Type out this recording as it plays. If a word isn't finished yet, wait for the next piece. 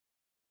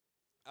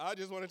I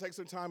just want to take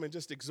some time and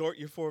just exhort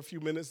you for a few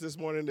minutes this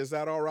morning. Is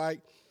that all right?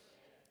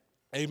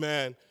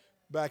 Amen.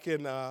 Back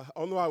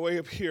on my way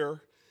up here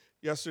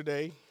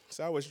yesterday,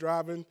 so I was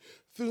driving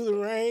through the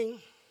rain,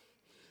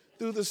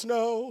 through the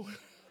snow.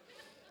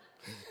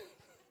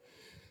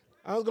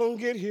 I was going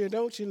to get here,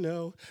 don't you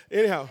know?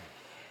 Anyhow,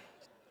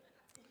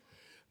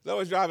 as I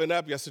was driving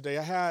up yesterday,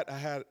 I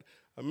had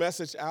a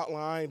message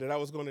outlined that I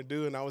was going to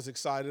do, and I was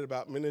excited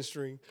about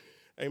ministering,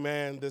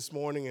 amen, this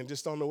morning. And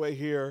just on the way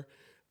here,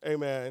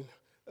 amen,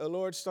 the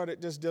Lord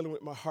started just dealing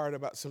with my heart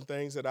about some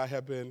things that I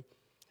have been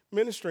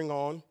ministering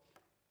on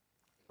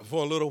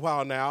for a little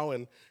while now.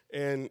 And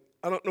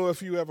I don't know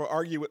if you ever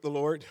argue with the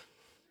Lord.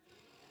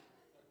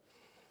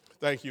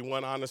 Thank you,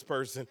 one honest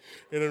person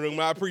in the room.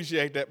 I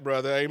appreciate that,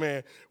 brother.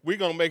 Amen. We're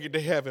going to make it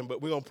to heaven,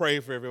 but we're going to pray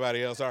for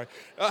everybody else. All right.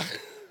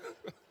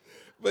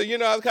 But,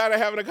 I was kind of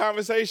having a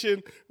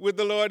conversation with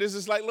the Lord. It's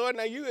just like, Lord,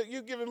 now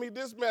you giving me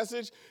this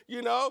message,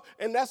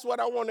 and that's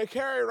what I want to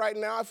carry right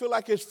now. I feel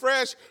like it's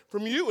fresh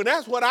from you, and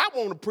that's what I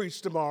want to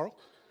preach tomorrow.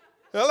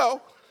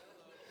 Hello.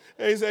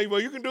 And he said, well,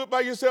 you can do it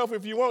by yourself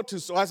if you want to.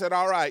 So I said,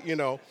 all right,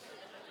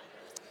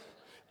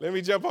 Let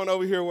me jump on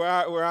over here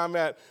where I'm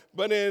at.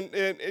 But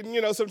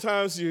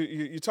sometimes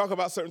you talk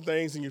about certain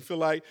things and you feel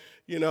like,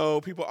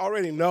 people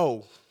already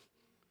know.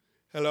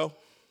 Hello?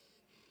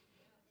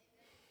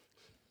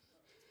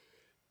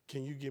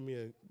 Can you give me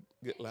a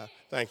good laugh?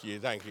 Thank you.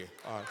 All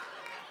right.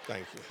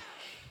 Thank you.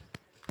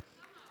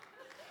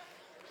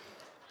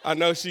 I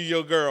know she's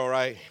your girl,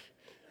 right?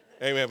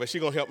 Amen. But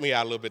she's going to help me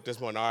out a little bit this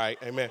morning. All right.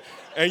 Amen.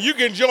 And you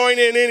can join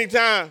in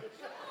anytime.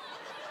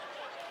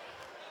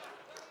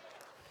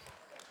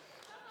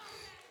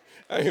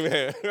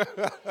 Amen.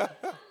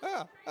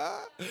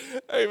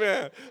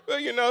 Amen.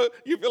 But,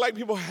 you feel like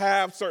people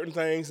have certain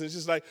things. And it's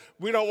just like,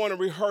 we don't want to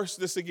rehearse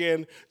this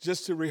again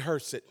just to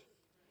rehearse it.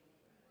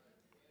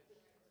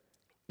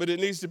 But it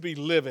needs to be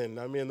living.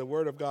 I mean, the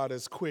word of God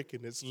is quick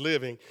and it's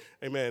living.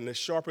 Amen. It's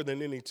sharper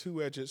than any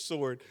two-edged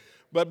sword.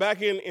 But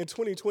back in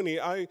 2020,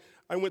 I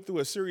went through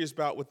a serious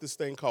bout with this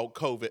thing called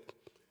COVID.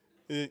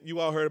 You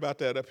all heard about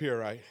that up here,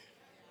 right?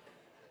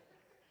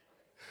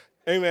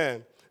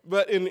 Amen.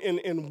 But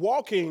in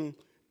walking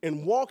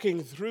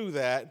through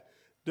that,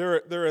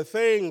 there are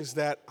things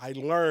that I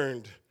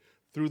learned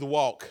through the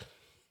walk.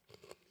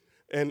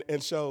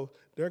 And so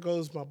there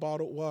goes my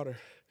bottled water.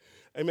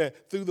 Amen.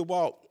 Through the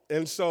walk.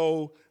 And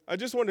so I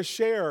just want to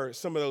share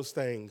some of those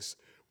things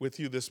with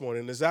you this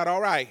morning. Is that all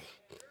right?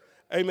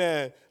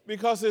 Amen.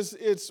 Because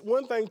it's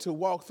one thing to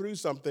walk through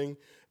something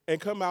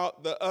and come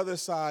out the other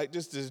side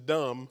just as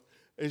dumb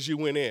as you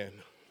went in.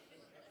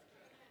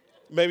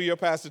 Maybe your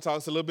pastor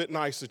talks a little bit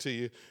nicer to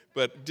you,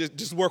 but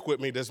just work with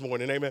me this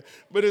morning, amen.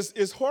 But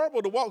it's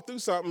horrible to walk through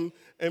something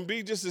and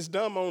be just as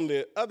dumb on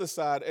the other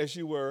side as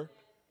you were.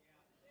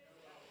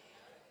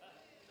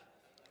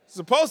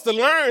 Supposed to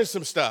learn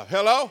some stuff,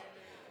 hello?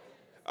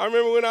 I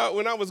remember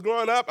when I was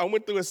growing up, I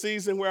went through a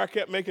season where I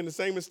kept making the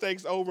same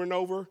mistakes over and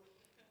over.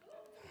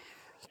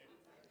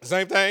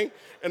 Same thing.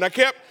 And I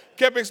kept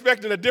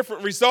expecting a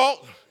different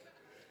result.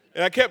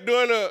 And I kept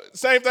doing the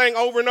same thing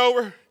over and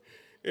over.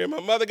 And my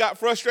mother got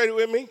frustrated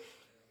with me.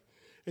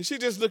 And she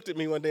just looked at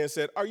me one day and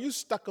said, "Are you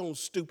stuck on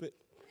stupid?"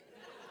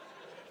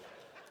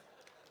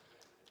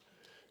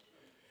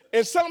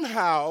 And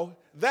somehow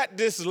that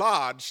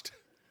dislodged,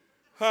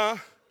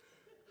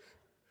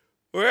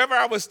 wherever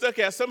I was stuck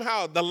at,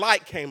 somehow the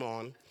light came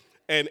on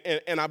and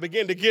I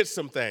began to get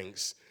some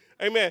things.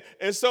 Amen.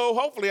 And so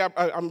hopefully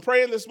I'm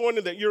praying this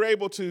morning that you're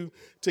able to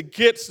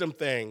get some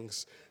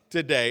things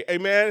today.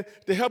 Amen.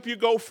 To help you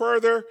go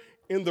further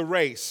in the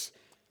race.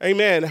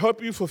 Amen.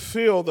 Help you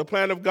fulfill the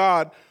plan of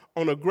God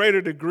on a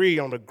greater degree,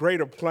 on a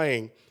greater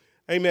plane.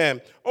 Amen.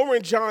 Over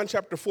in John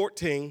chapter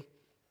 14,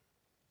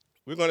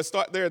 we're going to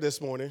start there this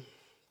morning.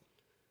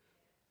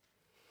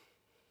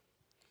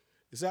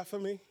 Is that for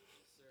me?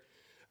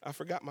 I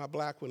forgot my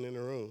black one in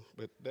the room,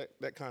 but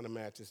that kind of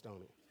matches,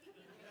 don't it?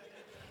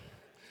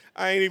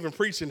 I ain't even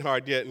preaching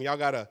hard yet, and y'all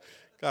got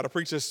a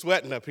preacher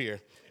sweating up here.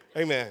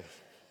 Amen.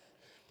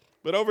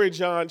 But over in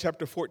John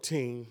chapter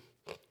 14,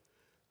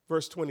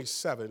 verse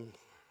 27,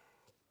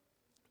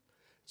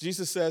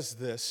 Jesus says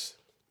this.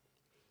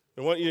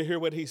 I want you to hear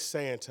what he's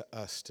saying to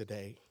us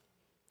today.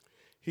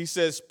 He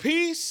says,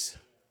 "Peace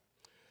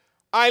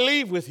I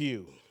leave with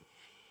you.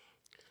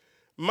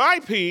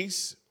 My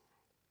peace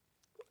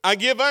I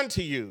give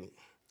unto you.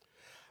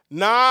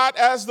 Not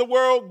as the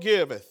world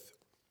giveth,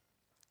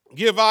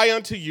 give I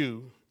unto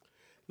you.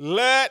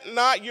 Let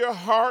not your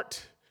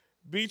heart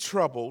be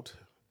troubled,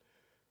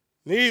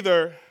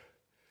 neither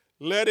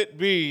let it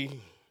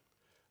be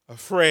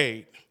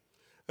afraid."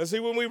 And see,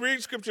 when we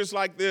read scriptures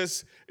like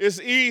this, it's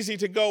easy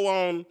to go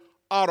on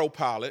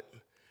autopilot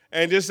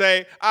and just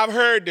say, "I've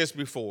heard this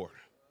before."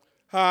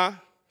 And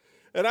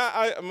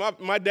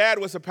my dad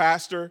was a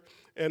pastor,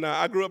 and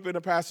I grew up in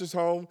a pastor's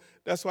home.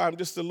 That's why I'm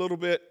just a little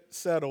bit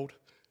settled.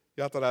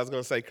 Y'all thought I was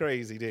going to say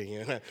crazy, didn't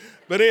you?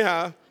 But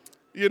anyhow,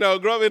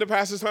 grow up in a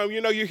pastor's home,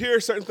 you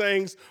hear certain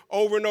things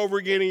over and over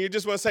again, and you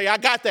just want to say, "I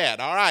got that.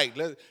 All right,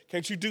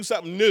 can't you do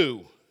something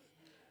new?"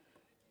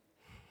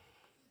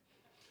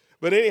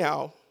 But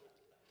anyhow,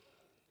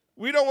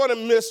 we don't want to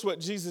miss what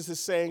Jesus is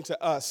saying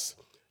to us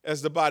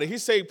as the body. He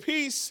say,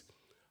 peace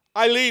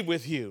I leave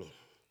with you.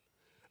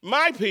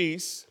 My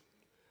peace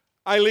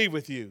I leave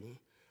with you.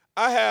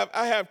 I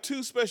have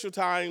two special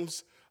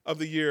times of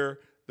the year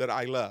that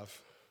I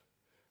love.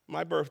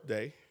 My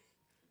birthday.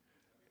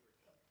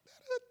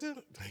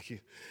 Thank you.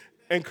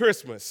 And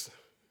Christmas.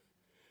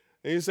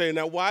 And you say,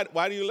 now why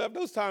do you love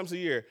those times of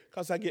year?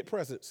 Because I get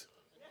presents.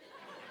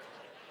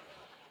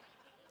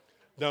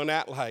 Don't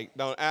act like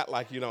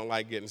you don't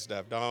like getting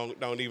stuff.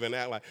 Don't even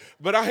act like.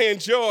 But I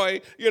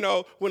enjoy,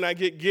 when I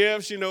get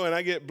gifts, and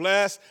I get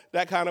blessed,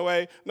 that kind of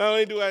way. Not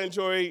only do I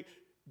enjoy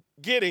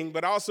getting,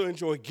 but I also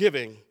enjoy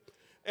giving.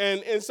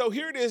 And so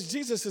here it is,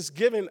 Jesus is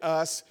giving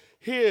us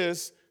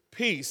his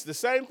peace. The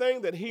same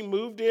thing that he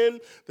moved in,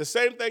 the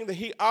same thing that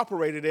he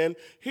operated in,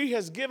 he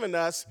has given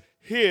us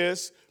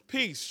his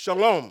peace.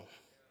 Shalom.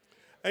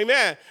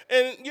 Amen.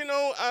 And,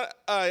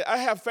 I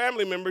have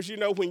family members,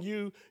 when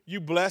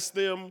you bless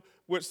them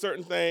with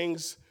certain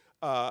things,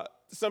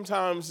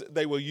 sometimes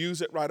they will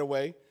use it right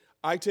away.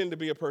 I tend to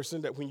be a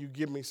person that when you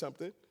give me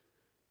something,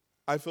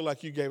 I feel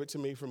like you gave it to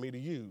me for me to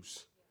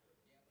use.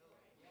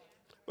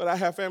 But I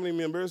have family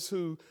members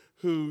who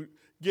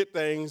get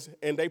things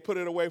and they put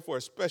it away for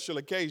a special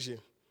occasion.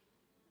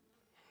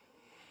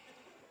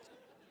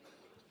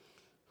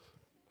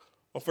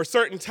 Or for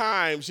certain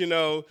times,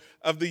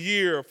 of the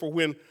year, for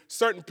when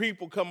certain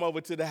people come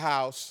over to the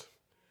house,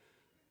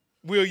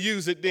 we'll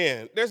use it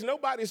then. There's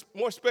nobody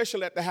more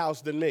special at the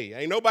house than me.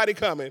 Ain't nobody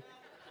coming.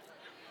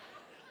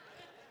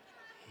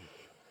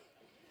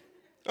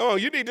 Oh,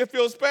 you need to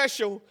feel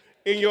special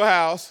in your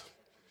house.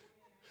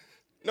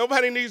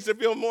 Nobody needs to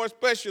feel more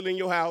special in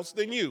your house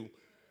than you.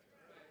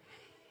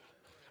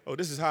 Oh,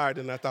 this is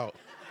harder than I thought.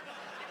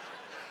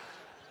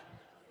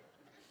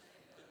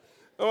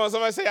 Come on,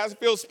 somebody say, I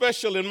feel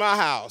special in my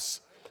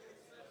house.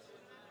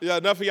 Yeah,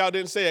 enough of y'all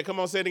didn't say it. Come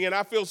on, say it again.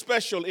 I feel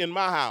special in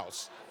my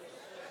house.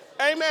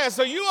 Amen.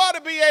 So you ought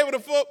to be able to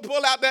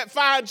pull out that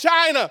fine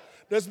china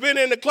that's been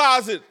in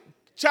the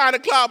china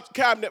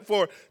cabinet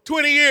for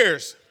 20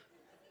 years.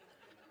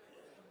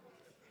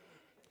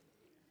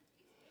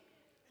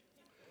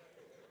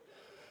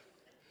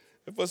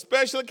 And for a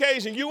special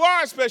occasion, you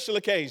are a special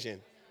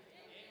occasion.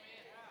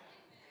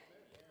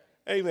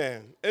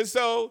 Amen. And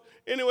so,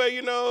 anyway,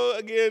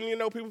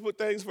 again, people put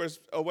things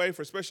away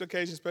for special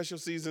occasions, special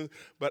seasons,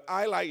 but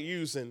I like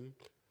using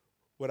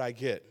what I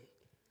get.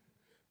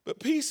 But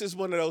peace is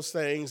one of those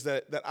things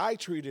that I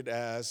treat it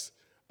as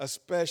a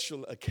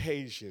special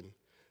occasion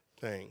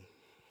thing.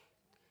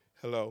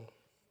 Hello.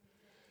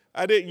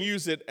 I didn't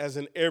use it as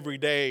an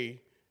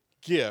everyday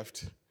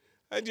gift.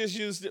 I just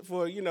used it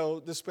for,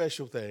 the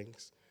special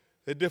things,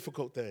 the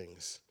difficult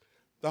things,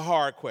 the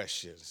hard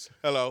questions.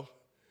 Hello.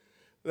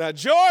 Now,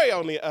 joy,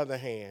 on the other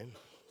hand,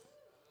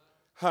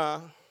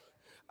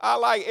 I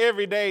like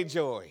everyday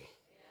joy.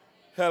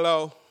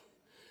 Hello.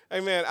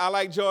 Amen. I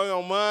like joy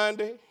on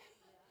Monday,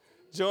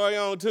 joy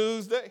on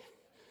Tuesday.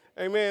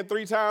 Amen.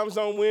 3 times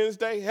on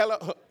Wednesday.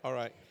 Hello. All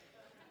right.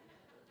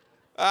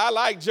 I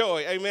like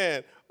joy.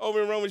 Amen.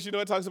 Over in Romans,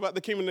 it talks about the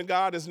kingdom of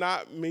God is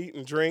not meat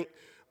and drink,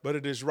 but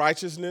it is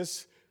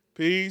righteousness,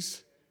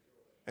 peace,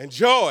 and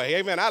joy.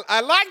 Amen.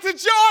 I like the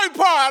joy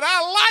part.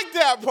 I like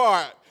that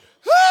part.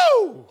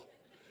 Whoo!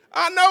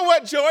 I know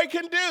what joy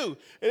can do.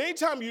 And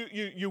anytime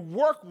you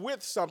work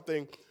with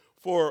something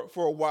for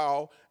a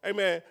while,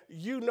 amen,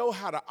 you know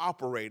how to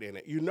operate in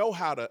it. You know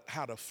how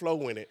to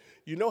flow in it.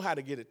 You know how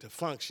to get it to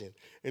function.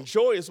 And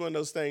joy is one of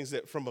those things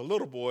that from a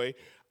little boy,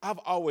 I've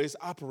always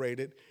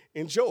operated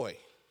in joy.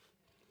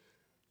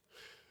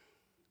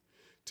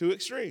 2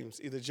 extremes,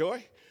 either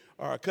joy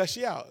or I cuss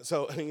you out.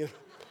 So, I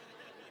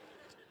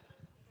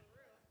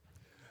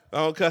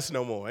don't cuss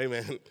no more,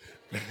 amen.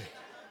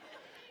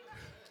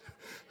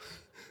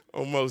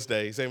 On most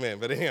days, amen.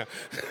 But anyhow,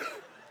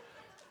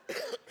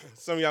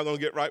 some of y'all gonna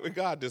get right with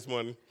God this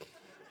morning.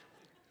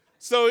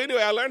 So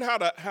anyway, I learned how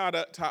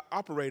to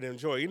operate in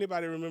joy.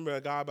 Anybody remember a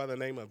guy by the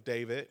name of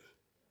David?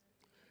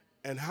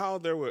 And how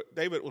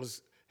David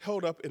was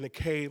held up in the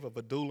cave of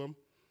Adullam,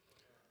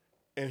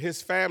 and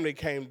his family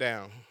came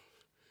down.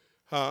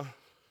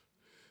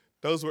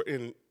 Those were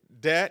in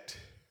debt.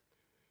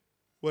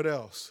 What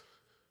else?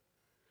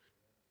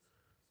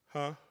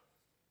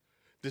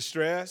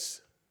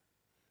 Distress.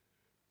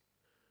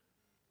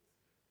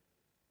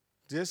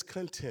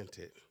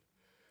 Discontented,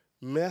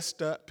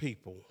 messed up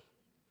people,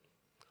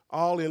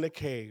 all in a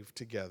cave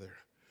together.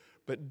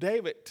 But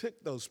David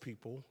took those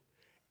people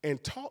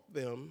and taught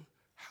them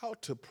how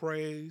to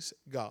praise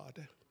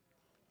God.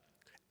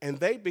 And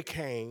they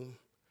became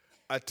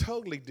a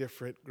totally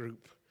different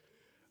group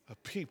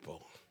of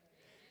people.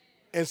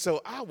 And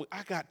so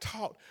I got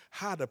taught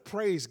how to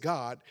praise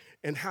God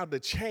and how to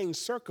change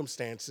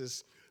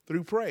circumstances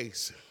through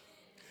praise.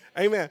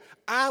 Amen.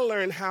 I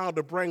learned how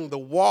to bring the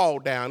wall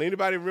down.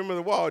 Anybody remember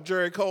the wall,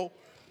 Jericho?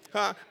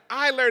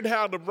 I learned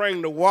how to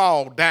bring the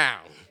wall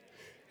down.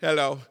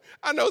 Hello.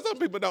 I know some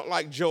people don't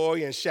like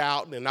joy and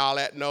shouting and all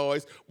that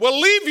noise. Well,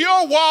 leave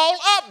your wall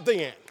up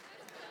then.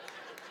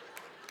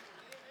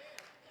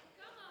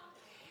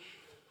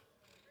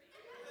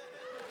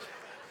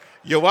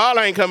 Your wall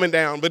ain't coming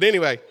down. But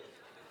anyway.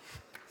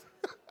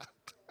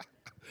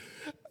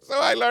 So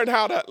I learned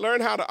how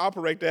to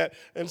operate that.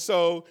 And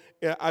so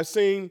I've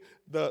seen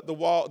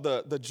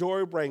the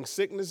joy bring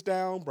sickness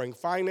down, bring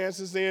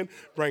finances in,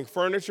 bring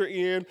furniture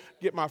in,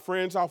 get my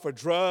friends off of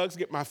drugs,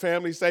 get my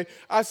family safe.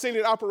 I've seen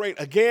it operate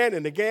again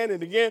and again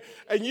and again.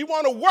 And you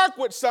want to work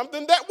with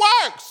something that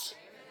works.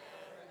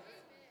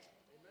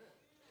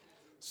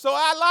 So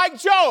I like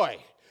joy.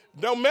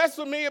 Don't mess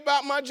with me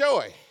about my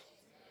joy.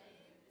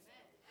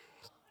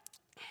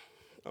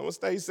 I'm going to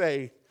stay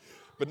safe.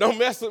 But don't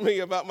mess with me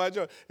about my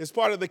joy. It's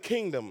part of the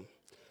kingdom.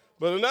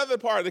 But another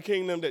part of the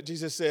kingdom that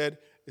Jesus said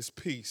is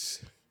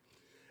peace.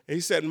 And he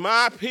said,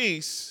 my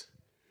peace,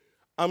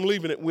 I'm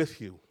leaving it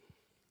with you.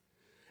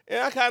 And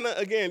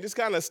I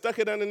just stuck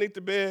it underneath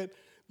the bed,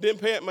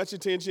 didn't pay it much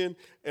attention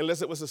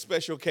unless it was a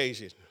special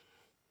occasion.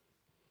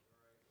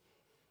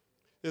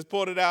 Just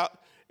pulled it out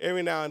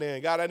every now and then.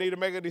 God, I need to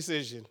make a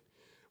decision.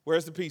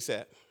 Where's the peace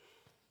at?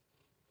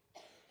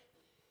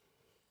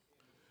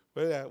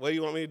 Where's that? What do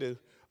you want me to do?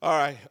 All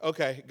right,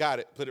 okay, got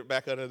it. Put it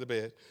back under the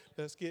bed.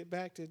 Let's get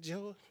back to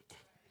joy.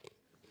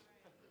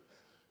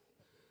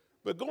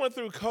 But going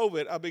through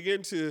COVID, I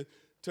began to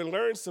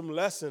learn some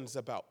lessons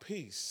about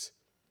peace.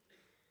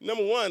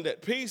 Number one,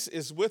 that peace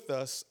is with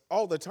us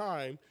all the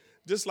time,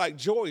 just like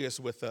joy is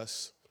with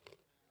us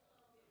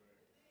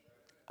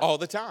all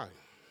the time.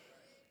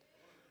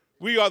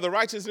 We are the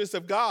righteousness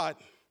of God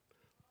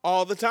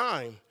all the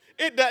time.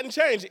 It doesn't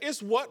change.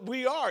 It's what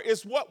we are.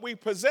 It's what we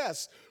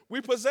possess. We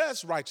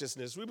possess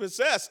righteousness, we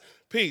possess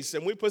peace,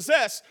 and we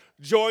possess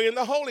joy in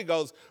the Holy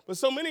Ghost. But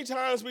so many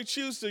times we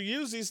choose to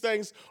use these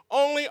things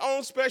only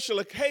on special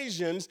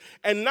occasions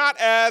and not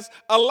as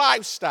a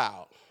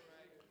lifestyle.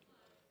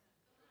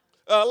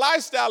 A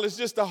lifestyle is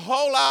just a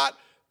whole lot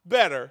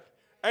better,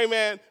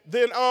 amen,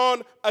 than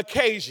on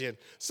occasion.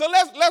 So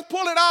let's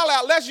pull it all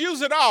out. Let's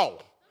use it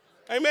all.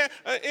 Amen.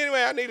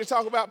 Anyway, I need to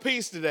talk about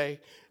peace today.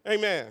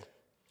 Amen.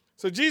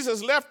 So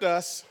Jesus left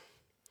us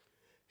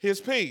his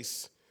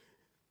peace.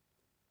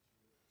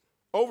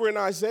 Over in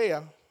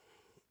Isaiah,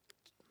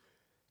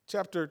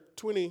 chapter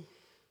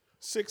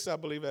 26, I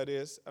believe that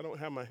is. I don't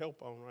have my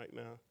help on right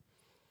now.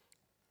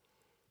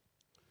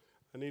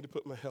 I need to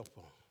put my help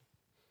on.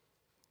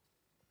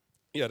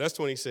 Yeah, that's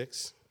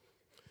 26.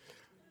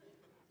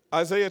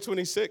 Isaiah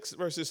 26,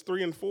 verses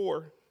 3 and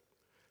 4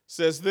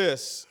 says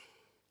this.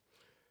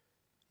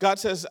 God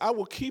says, I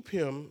will keep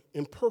him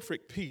in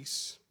perfect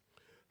peace,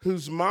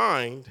 whose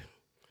mind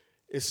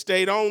is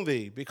stayed on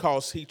thee,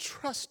 because he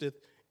trusteth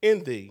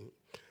in thee.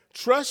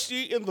 Trust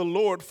ye in the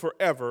Lord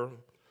forever,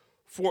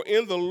 for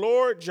in the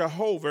Lord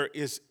Jehovah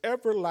is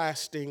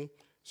everlasting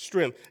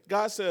strength.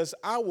 God says,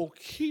 I will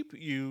keep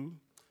you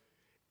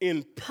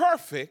in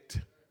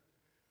perfect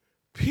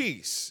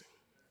peace.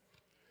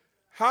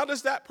 How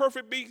does that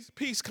perfect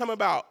peace come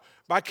about?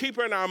 By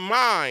keeping our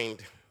mind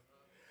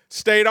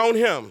stayed on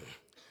him.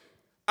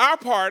 Our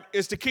part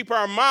is to keep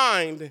our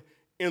mind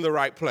in the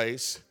right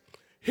place.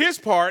 His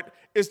part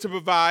is to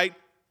provide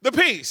the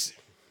peace.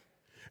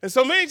 And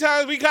so many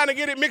times we kind of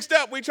get it mixed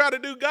up. We try to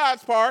do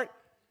God's part.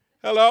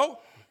 Hello?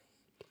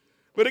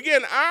 But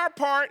again, our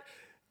part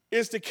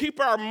is to keep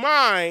our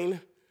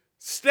mind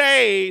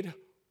stayed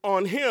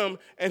on him.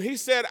 And he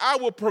said, I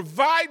will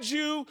provide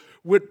you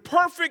with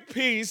perfect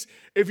peace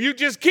if you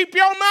just keep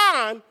your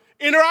mind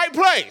in the right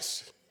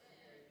place.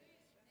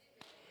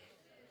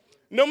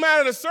 No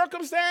matter the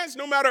circumstance,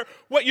 no matter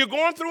what you're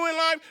going through in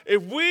life,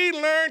 if we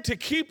learn to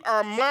keep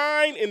our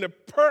mind in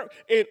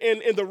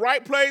the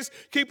right place,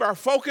 keep our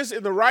focus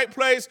in the right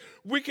place,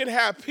 we can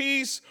have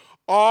peace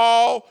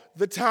all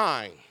the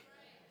time.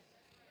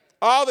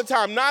 All the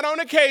time. Not on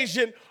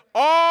occasion,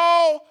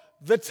 all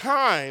the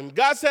time.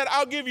 God said,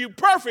 I'll give you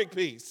perfect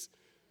peace.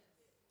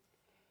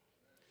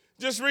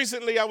 Just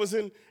recently, I was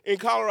in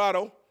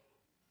Colorado,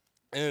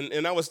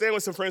 and I was staying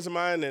with some friends of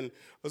mine, and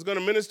I was going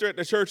to minister at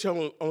the church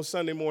on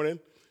Sunday morning.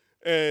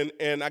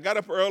 And I got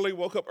up early,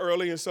 woke up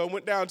early, and so I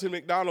went down to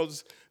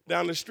McDonald's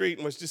down the street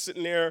and was just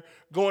sitting there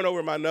going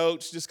over my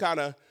notes, just kind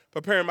of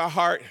preparing my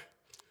heart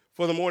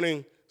for the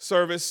morning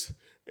service.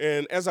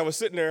 And as I was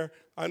sitting there,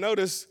 I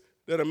noticed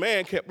that a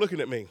man kept looking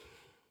at me.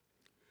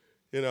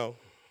 You know,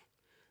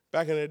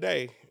 back in the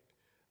day,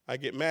 I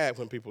get mad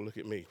when people look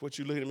at me. What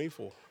you looking at me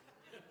for?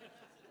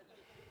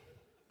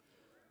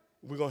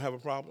 We're going to have a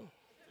problem?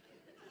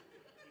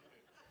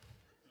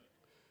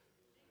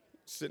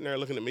 Sitting there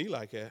looking at me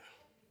like that.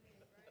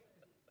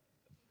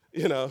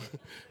 You know,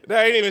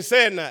 they ain't even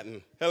said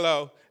nothing.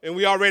 Hello. And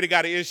we already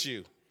got an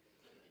issue.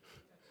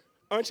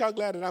 Aren't y'all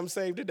glad that I'm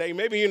saved today?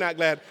 Maybe you're not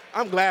glad.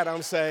 I'm glad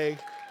I'm saved.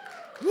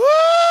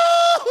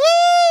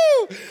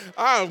 Woo-hoo!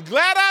 I'm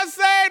glad I'm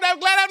saved. I'm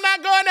glad I'm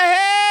not going to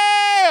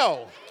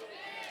hell.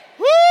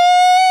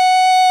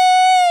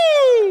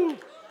 Woo!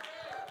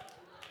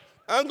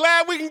 I'm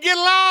glad we can get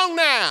along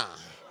now.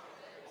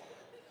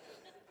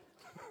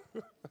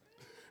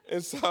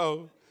 And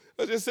so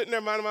I was just sitting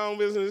there minding my own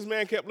business. This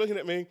man kept looking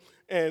at me,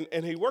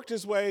 and he worked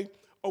his way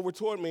over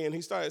toward me, and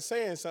he started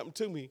saying something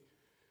to me,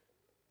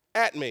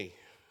 at me.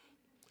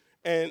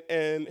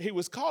 And he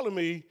was calling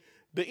me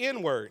the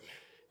N word.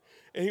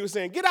 And he was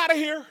saying, get out of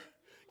here,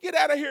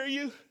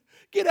 you,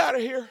 get out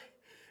of here.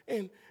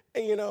 And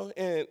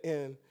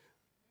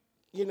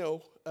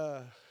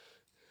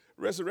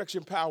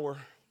resurrection power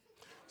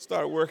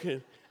started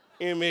working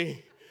in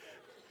me.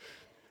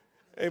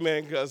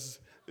 Amen, because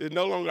it's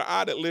no longer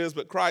I that lives,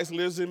 but Christ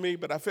lives in me.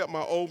 But I felt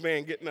my old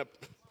man getting up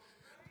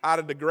out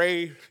of the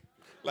grave.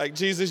 Like,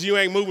 Jesus, you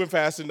ain't moving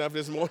fast enough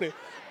this morning.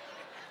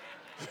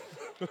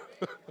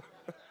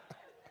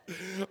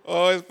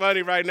 Oh, it's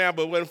funny right now,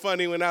 but it wasn't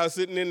funny when I was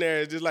sitting in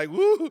there. It's just like,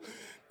 woo,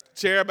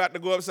 chair about to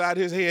go upside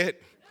his head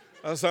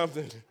or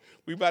something.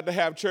 We about to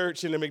have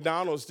church in the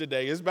McDonald's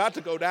today. It's about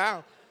to go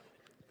down.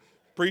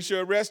 Preacher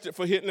arrested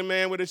for hitting a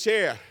man with a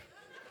chair.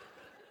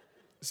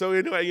 So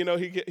anyway,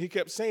 he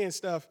kept saying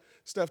stuff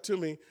to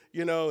me,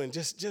 and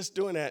just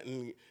doing that.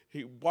 And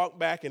he walked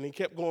back and he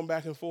kept going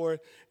back and forth.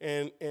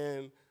 And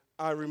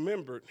I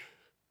remembered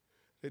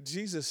that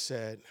Jesus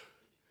said,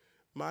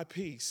 my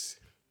peace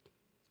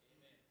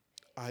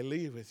I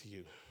leave with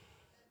you.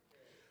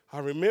 I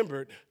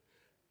remembered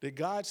that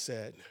God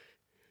said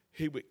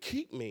he would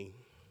keep me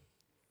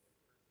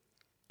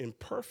in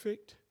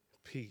perfect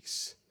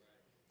peace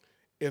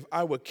if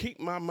I would keep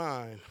my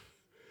mind.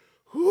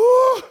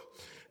 Whoo,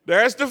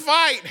 there's the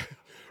fight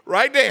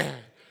right there.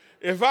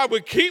 If I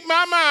would keep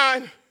my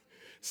mind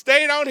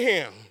stayed on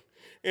him.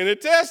 And the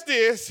test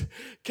is,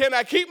 can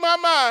I keep my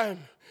mind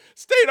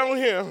stayed on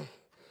him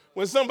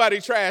when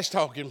somebody trash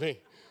talking me?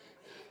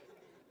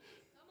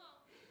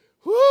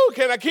 Whoo,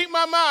 can I keep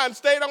my mind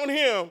stayed on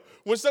him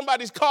when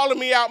somebody's calling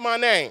me out my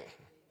name?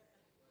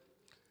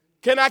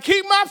 Can I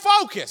keep my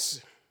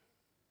focus?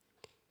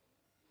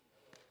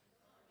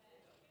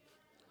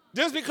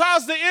 Just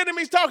because the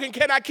enemy's talking,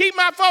 can I keep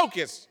my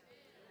focus?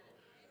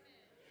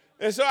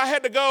 And so I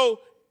had to go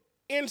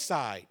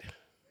inside.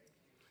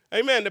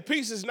 Amen. The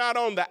peace is not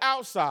on the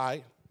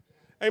outside.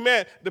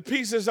 Amen. The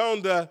peace is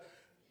on the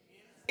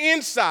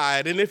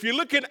inside. And if you're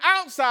looking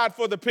outside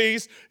for the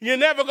peace, you're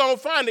never going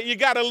to find it. You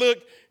got to look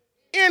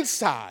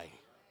inside.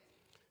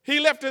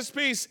 He left his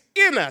peace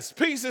in us.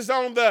 Peace is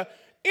on the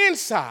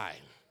inside.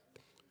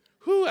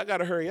 Whew, I got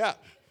to hurry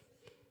up.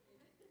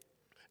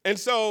 And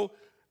so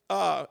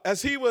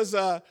as he was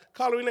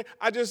calling me,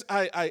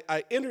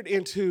 I entered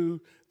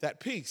into that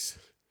peace.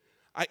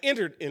 I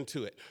entered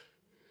into it.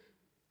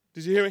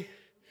 Did you hear me?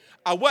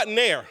 I wasn't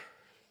there.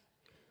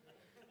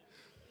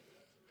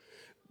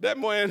 That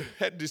man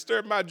had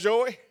disturbed my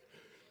joy,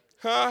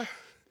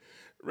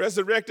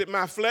 resurrected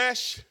my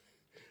flesh.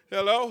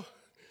 Hello?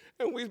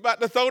 And we was about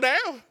to throw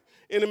down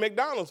in the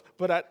McDonald's.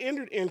 But I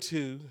entered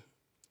into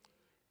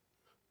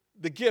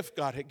the gift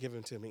God had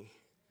given to me,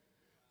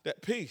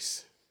 that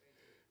peace.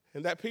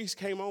 And that peace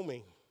came on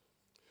me.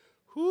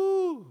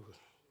 Whoo.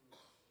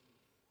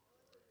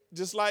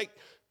 Just like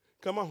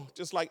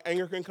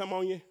anger can come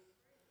on you.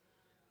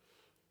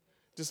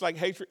 Just like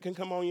hatred can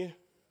come on you.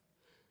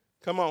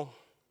 Come on.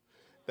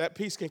 That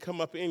peace can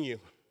come up in you.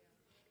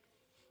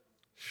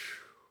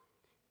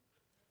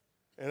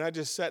 And I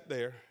just sat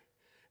there.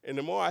 And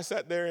the more I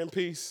sat there in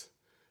peace,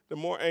 the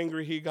more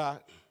angry he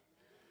got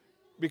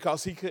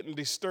because he couldn't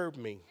disturb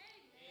me.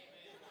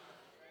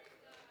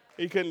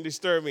 He couldn't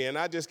disturb me. And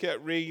I just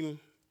kept reading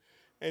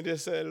and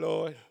just said,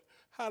 Lord,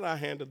 how do I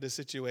handle this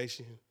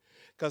situation?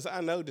 Because I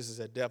know this is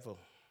a devil.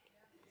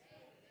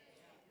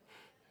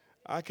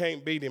 I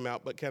can't beat him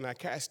out, but can I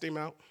cast him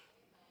out?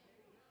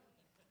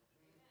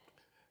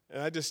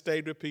 And I just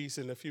stayed with peace.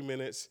 In a few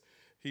minutes,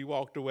 he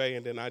walked away,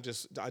 and then I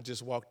just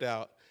walked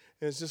out.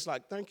 And it's just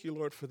like, thank you,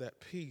 Lord, for that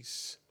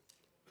peace.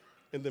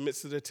 In the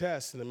midst of the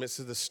test, in the midst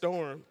of the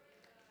storm,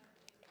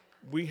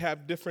 we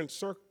have different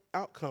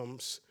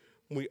outcomes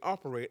when we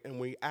operate and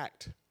we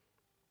act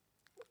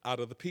out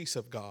of the peace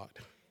of God.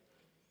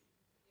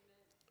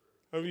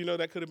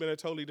 That could have been a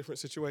totally different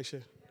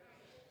situation.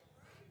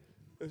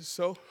 And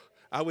so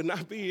I would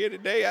not be here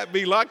today. I'd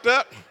be locked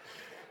up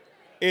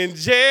in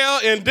jail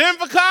in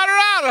Denver,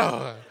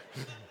 Colorado.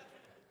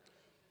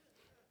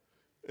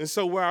 And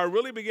so where I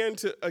really began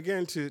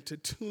to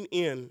tune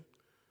in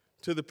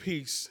to the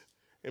peace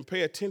and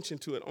pay attention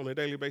to it on a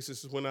daily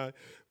basis is when I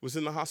was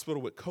in the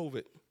hospital with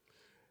COVID.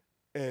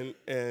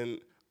 And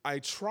I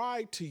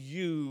tried to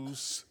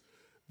use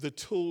the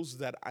tools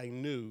that I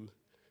knew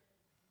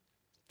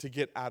to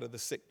get out of the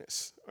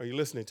sickness. Are you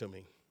listening to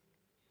me?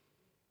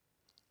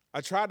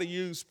 I try to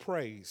use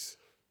praise.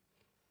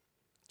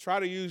 Try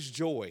to use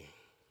joy.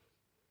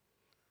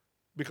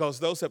 Because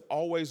those have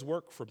always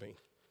worked for me.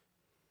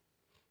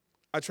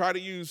 I try to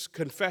use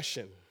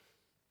confession.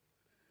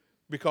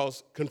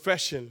 Because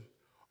confession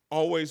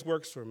always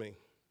works for me.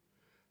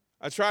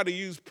 I try to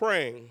use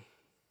praying.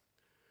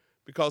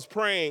 Because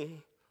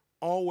praying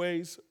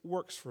always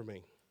works for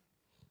me.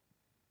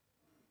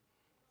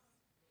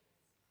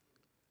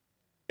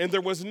 And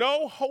there was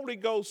no Holy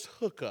Ghost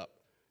hookup.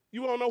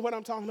 You all know what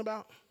I'm talking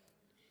about?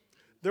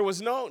 There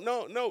was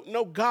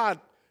no God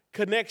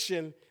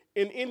connection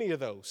in any of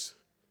those.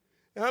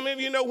 And how many of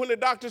you know when the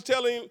doctor's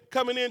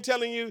coming in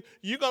telling you,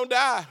 you're going to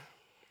die?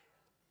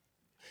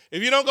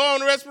 If you don't go on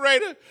the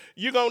respirator,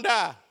 you're going to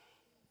die.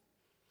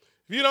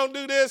 If you don't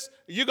do this,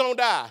 you're going to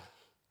die.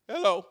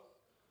 Hello.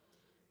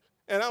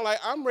 And I'm like,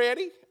 I'm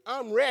ready.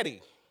 I'm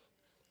ready.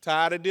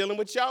 Tired of dealing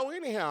with y'all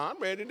anyhow.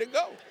 I'm ready to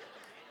go.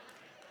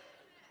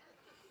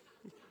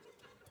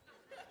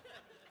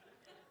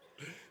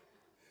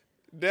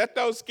 That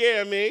don't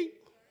scare me.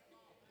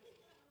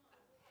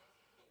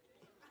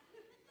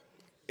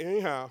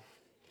 Anyhow,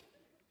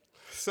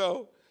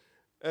 so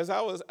as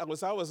I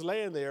was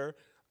laying there,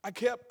 I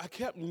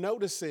kept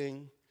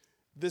noticing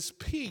this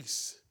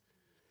peace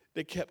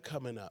that kept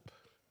coming up.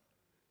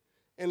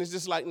 And it's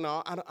just like,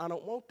 no, I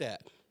don't want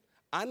that.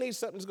 I need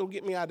something that's going to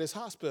get me out of this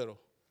hospital.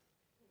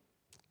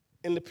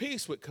 And the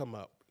peace would come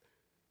up.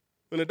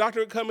 When the doctor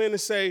would come in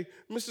and say,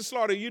 Mr.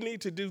 Slaughter, you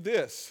need to do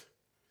this.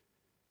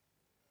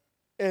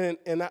 And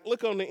I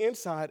look on the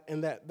inside,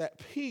 and that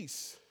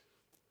peace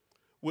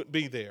would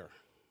be there.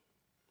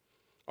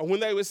 Or when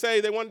they would say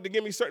they wanted to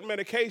give me certain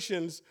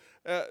medications,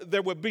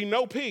 there would be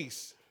no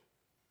peace.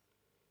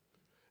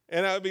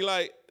 And I would be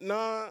like,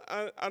 nah,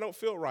 I don't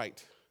feel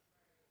right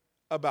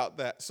about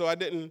that. So I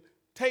didn't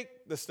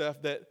take the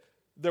stuff that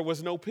there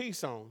was no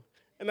peace on.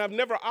 And I've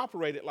never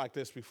operated like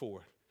this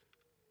before.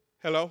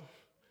 Hello?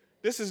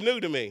 This is new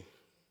to me.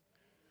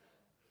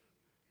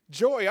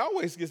 Joy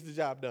always gets the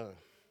job done.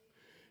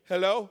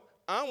 Hello?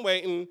 I'm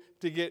waiting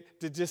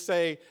to just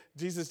say,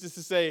 Jesus just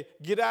to say,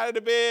 get out of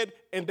the bed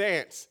and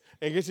dance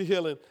and get your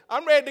healing.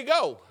 I'm ready to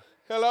go.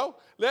 Hello?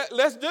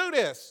 Let's do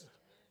this.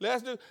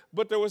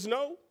 But there was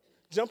no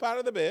jump out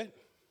of the bed.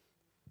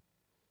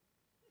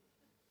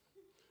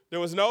 There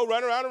was no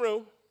run around the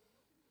room.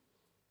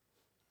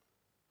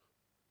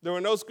 There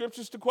were no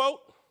scriptures to quote.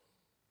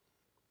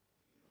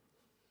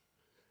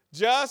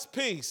 Just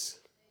peace.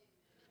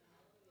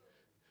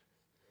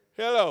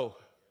 Hello.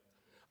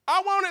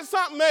 I wanted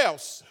something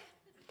else.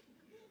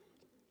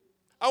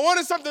 I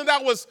wanted something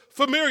that I was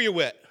familiar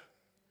with.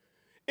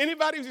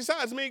 Anybody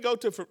besides me go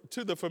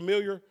to the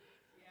familiar?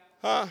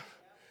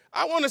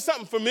 I wanted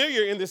something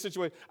familiar in this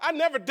situation. I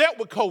never dealt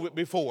with COVID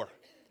before.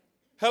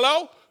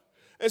 Hello?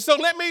 And so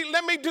let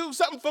me do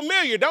something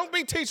familiar. Don't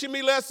be teaching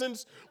me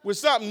lessons with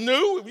something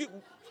new.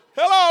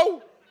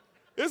 Hello?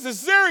 This is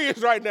serious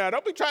right now.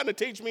 Don't be trying to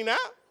teach me now.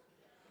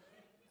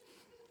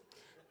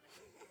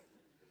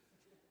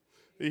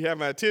 You have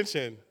my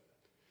attention.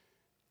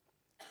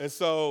 And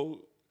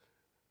so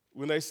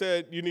when they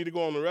said you need to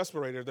go on the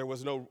respirator, there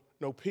was no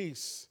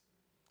peace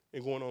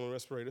in going on the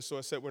respirator. So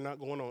I said, we're not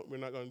going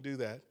to do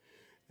that.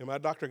 And my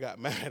doctor got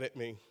mad at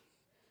me.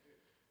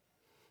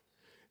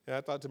 And I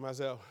thought to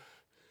myself,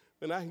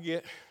 when I can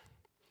get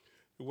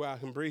to where I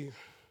can breathe,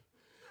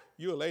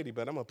 you're a lady,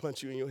 but I'm going to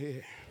punch you in your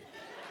head.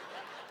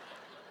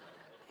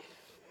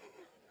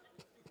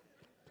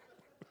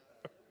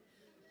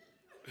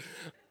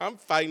 I'm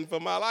fighting for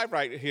my life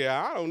right here.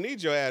 I don't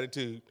need your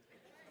attitude.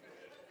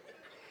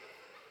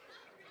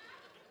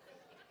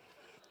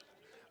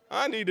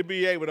 I need to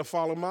be able to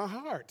follow my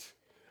heart.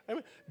 I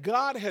mean,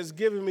 God has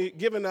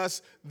given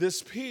us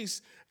this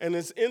peace, and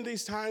it's in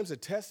these times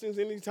of testings,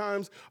 in these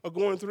times of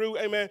going through,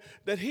 amen,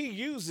 that he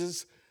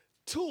uses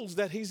tools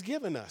that he's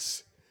given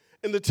us.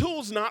 And the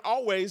tool's not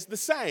always the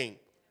same.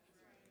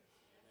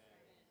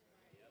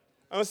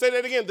 I'm going to say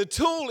that again. The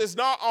tool is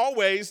not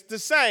always the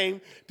same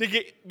to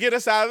get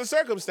us out of the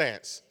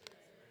circumstance.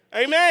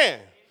 Amen.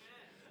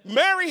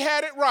 Mary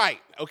had it right,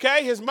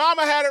 okay? His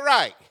mama had it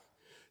right.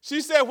 She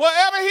said,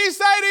 whatever he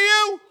say to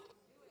you,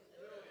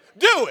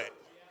 do it.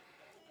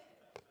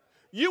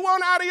 You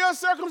want out of your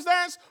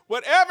circumstance?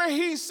 Whatever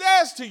he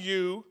says to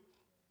you,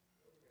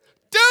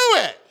 do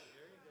it.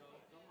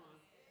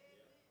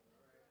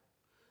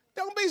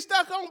 Don't be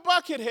stuck on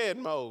buckethead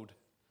mode.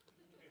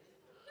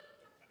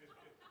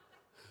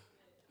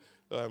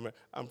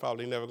 I'm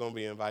probably never going to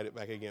be invited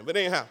back again. But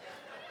anyhow,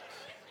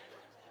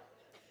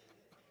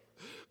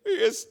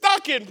 we're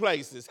stuck in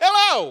places.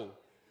 Hello.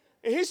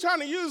 And he's trying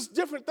to use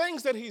different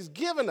things that he's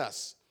given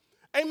us.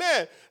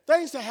 Amen.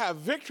 Things to have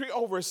victory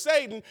over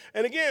Satan.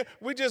 And again,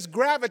 we just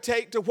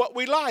gravitate to what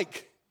we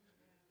like.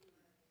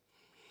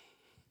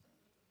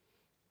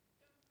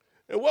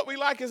 And what we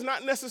like is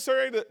not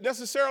necessarily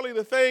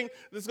the thing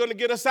that's going to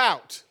get us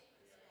out.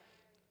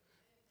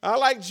 I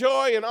like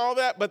joy and all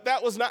that, but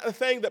that was not the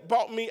thing that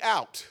brought me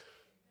out.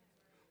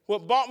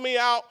 What brought me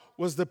out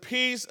was the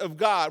peace of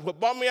God. What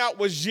brought me out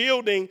was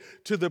yielding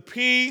to the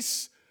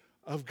peace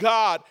of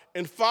God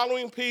and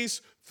following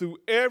peace through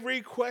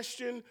every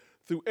question,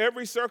 through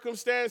every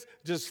circumstance.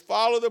 Just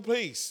follow the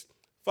peace.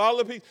 Follow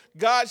the peace.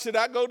 God, should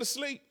I go to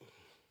sleep?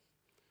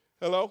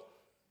 Hello?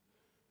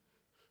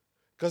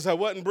 Because I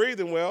wasn't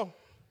breathing well,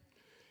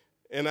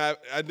 and I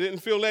didn't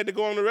feel led to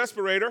go on the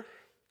respirator.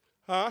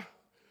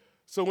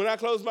 So when I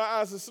close my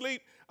eyes to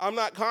sleep, I'm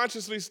not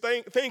consciously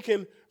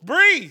thinking,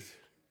 breathe.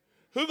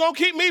 Who's going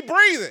to keep me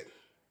breathing?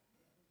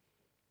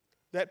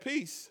 That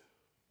peace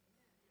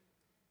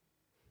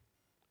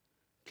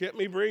kept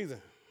me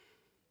breathing.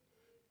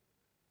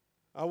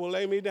 I will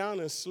lay me down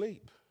and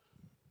sleep.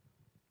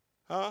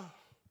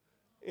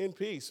 In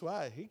peace.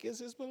 Why? He gives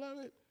his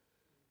beloved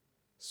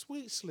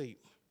sweet sleep,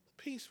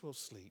 peaceful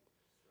sleep.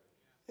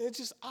 And it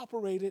just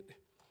operated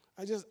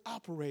I just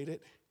operated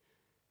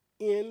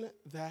in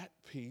that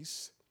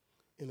peace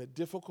in a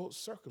difficult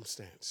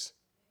circumstance.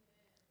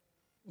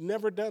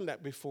 Never done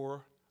that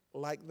before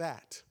like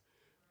that.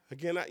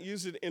 Again, I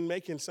use it in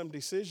making some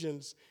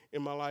decisions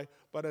in my life,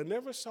 but I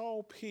never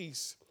saw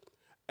peace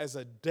as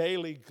a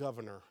daily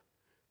governor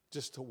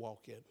just to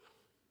walk in.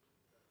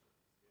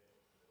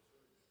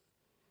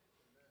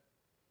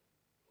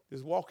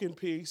 Just walk in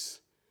peace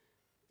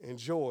and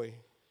joy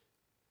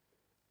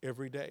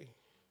every day,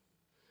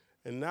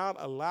 and not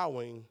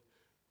allowing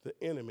the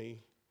enemy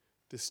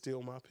to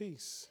steal my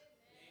peace.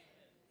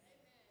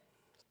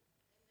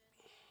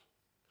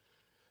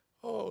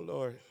 Oh,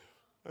 Lord,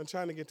 I'm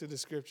trying to get to the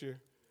scripture,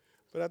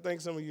 but I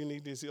think some of you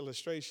need these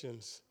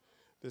illustrations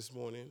this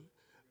morning.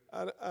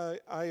 I'm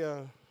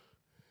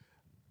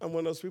one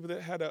of those people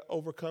that had to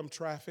overcome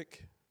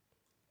traffic.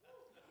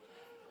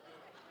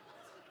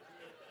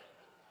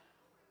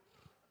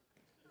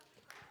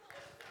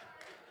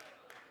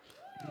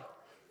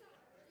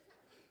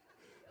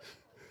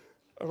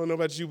 I don't know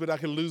about you, but I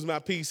can lose my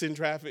peace in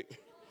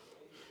traffic.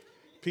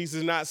 Peace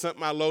is not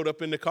something I load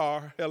up in the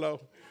car, hello,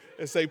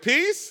 and say,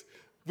 peace,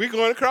 we're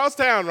going across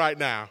town right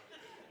now.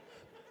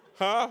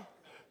 Huh?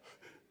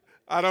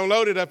 I don't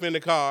load it up in the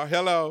car,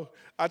 hello.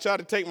 I try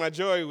to take my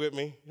joy with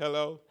me,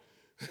 hello,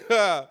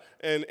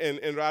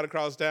 and ride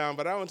across town,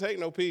 but I don't take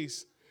no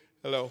peace,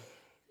 hello.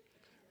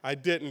 I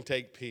didn't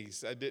take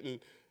peace. I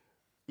didn't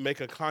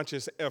make a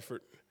conscious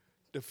effort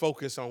to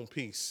focus on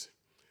peace.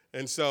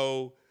 And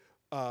so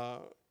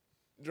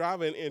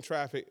driving in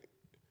traffic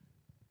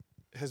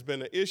has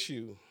been an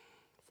issue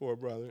for a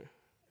brother.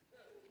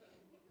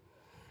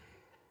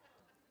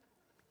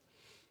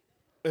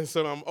 And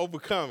so I'm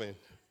overcoming.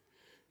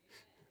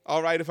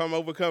 All right, if I'm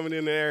overcoming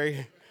in the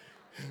area,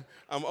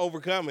 I'm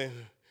overcoming.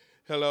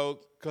 Hello,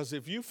 because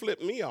if you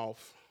flip me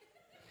off,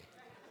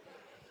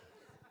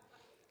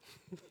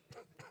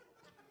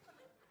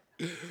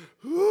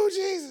 ooh,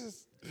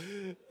 Jesus.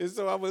 And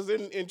so I was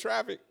in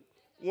traffic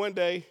one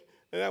day,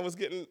 and I was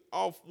getting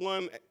off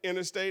one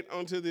interstate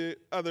onto the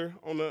other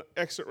on the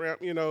exit ramp,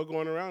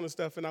 going around and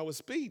stuff, and I was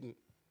speeding,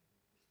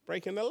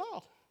 breaking the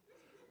law.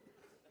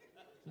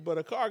 But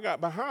a car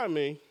got behind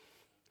me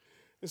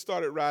and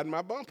started riding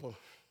my bumper.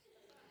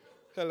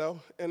 Hello.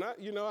 And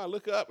I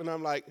look up, and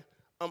I'm like,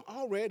 I'm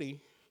already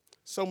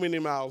so many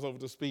miles over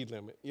the speed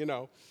limit,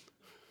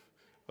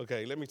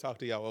 Okay, let me talk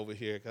to y'all over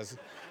here, because...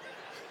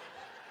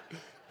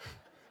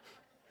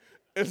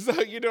 And so,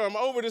 I'm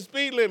over the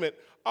speed limit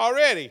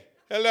already.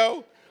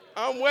 Hello?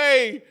 I'm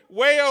way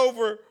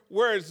over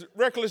where it's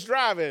reckless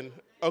driving,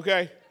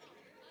 okay?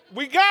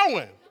 We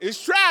going.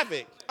 It's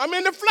traffic. I'm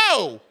in the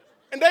flow,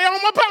 and they on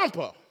my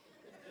bumper.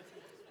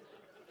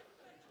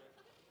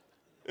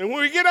 And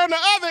when we get on the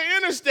other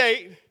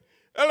interstate,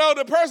 hello,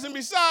 the person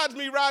besides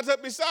me rides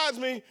up besides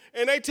me,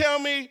 and they tell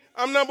me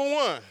I'm number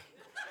one.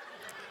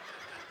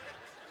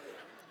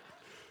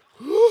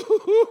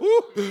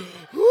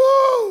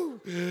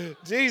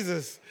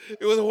 Jesus,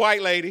 it was a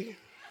white lady.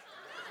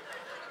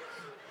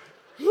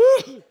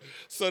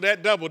 So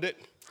that doubled it.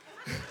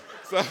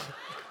 So,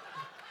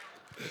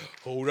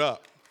 hold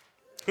up.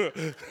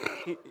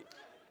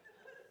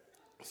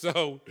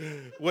 So,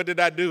 what did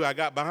I do? I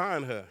got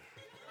behind her.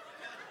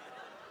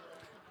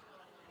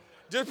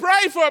 Just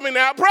pray for me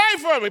now. Pray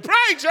for me.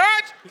 Pray,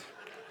 church.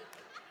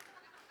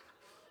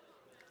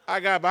 I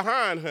got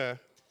behind her.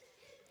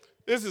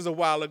 This is a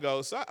while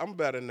ago, so I'm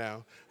better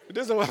now. But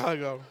this is a while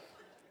ago,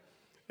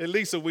 at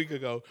least a week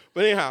ago.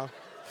 But anyhow,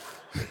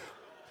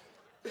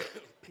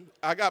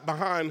 I got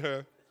behind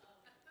her,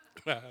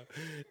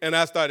 and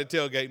I started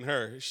tailgating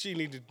her. She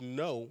needed to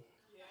know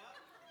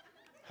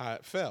how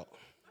it felt.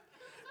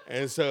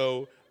 And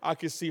so I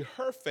could see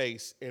her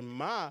face in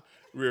my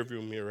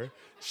rearview mirror.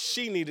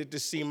 She needed to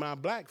see my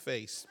black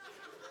face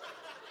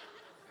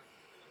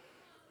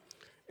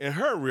in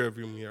her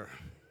rearview mirror.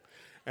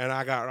 And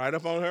I got right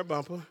up on her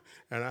bumper,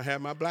 and I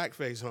had my black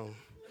face on.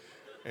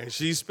 And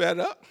she sped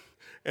up,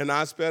 and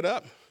I sped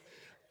up,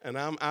 and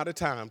I'm out of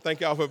time.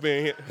 Thank y'all for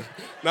being here.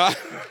 No.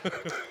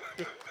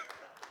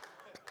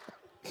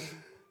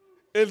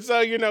 And so,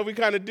 we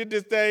kind of did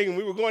this thing, and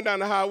we were going down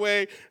the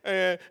highway,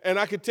 and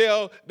I could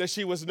tell that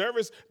she was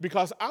nervous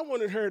because I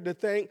wanted her to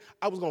think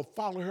I was going to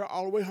follow her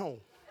all the way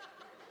home.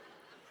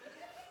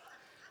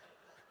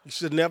 You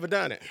should have never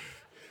done it.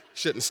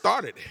 Shouldn't have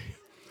started it.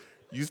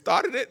 You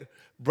started it,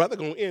 brother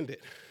going to end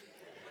it.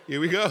 Here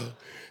we go.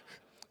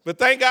 But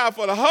thank God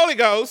for the Holy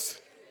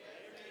Ghost.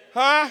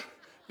 Huh?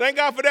 Thank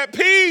God for that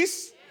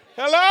peace.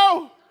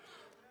 Hello?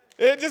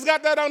 It just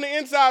got that on the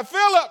inside.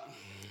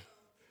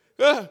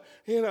 Phillip.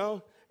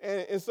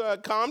 And so I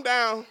calmed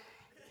down.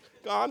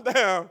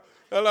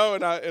 Hello,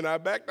 and I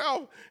backed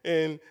off.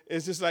 And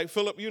it's just like,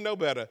 Phillip, you know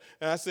better.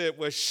 And I said,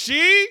 well,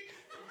 she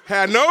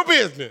had no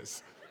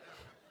business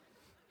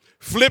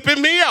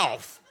flipping me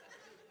off.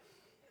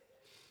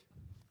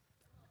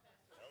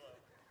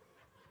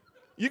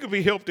 You can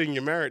be helped in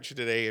your marriage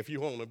today if you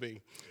want to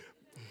be.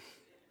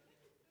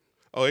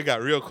 Oh, it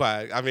got real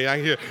quiet. I mean, I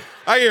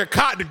hear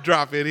cotton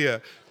drop in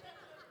here.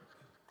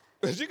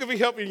 But you could be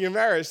helping your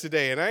marriage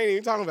today, and I ain't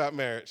even talking about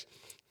marriage.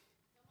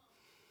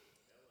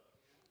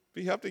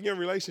 Be helping your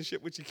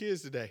relationship with your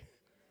kids today.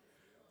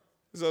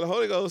 So the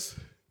Holy Ghost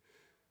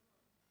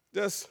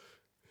just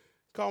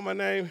called my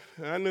name,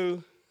 and I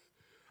knew,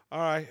 all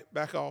right,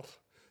 back off.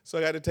 So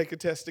I got to take a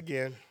test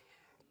again.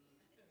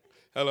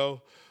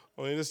 Hello.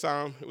 Only this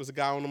time, it was a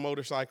guy on a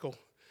motorcycle.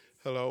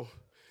 Hello.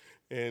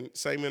 And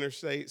same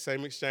interstate,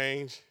 same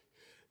exchange.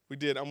 We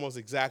did almost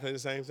exactly the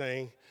same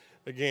thing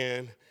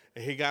again.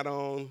 And he got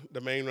on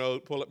the main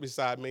road, pulled up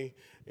beside me,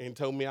 and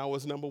told me I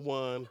was number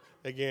one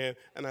again.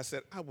 And I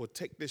said, I will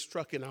take this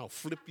truck and I'll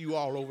flip you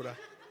all over the...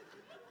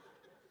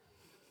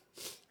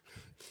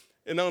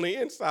 And on the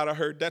inside, I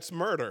heard, that's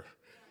murder.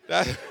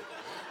 God,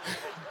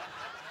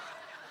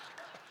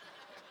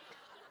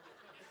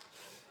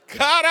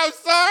 I'm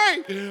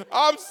sorry.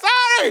 I'm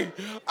sorry.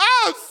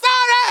 I'm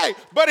sorry.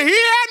 But he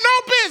had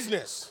no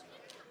business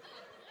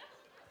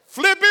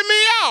flipping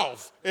me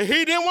off. And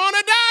he didn't want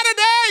to die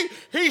today.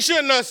 He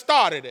shouldn't have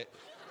started it.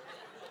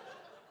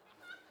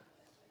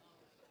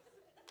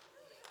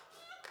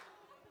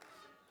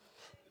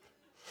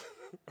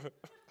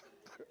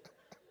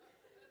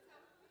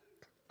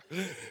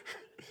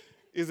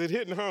 Is it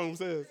hitting home,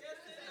 sis?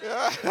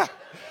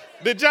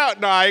 Did y'all,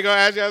 no, I ain't gonna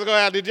ask you, I was gonna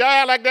ask, did y'all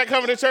act like that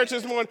coming to church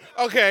this morning?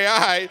 Okay, all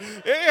right.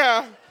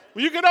 Yeah,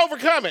 well, you can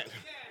overcome it.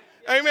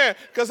 Amen.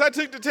 Because I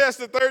took the test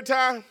the third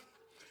time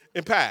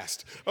and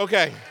passed.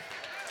 Okay.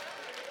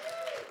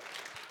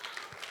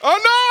 Oh,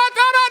 no, I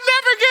thought I'd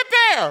never get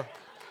there.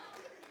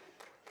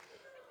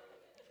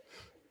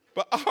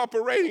 But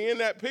operating in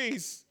that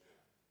peace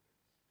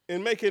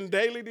and making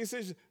daily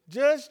decisions,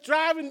 just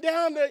driving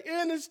down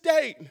the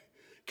interstate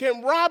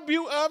can rob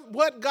you of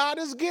what God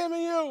has given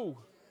you.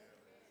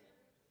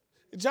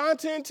 John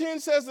 10:10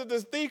 says that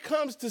the thief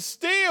comes to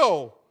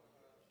steal,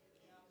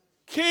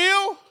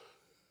 kill,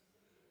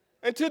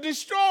 and to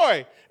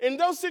destroy. In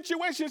those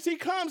situations, he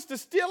comes to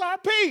steal our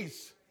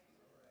peace.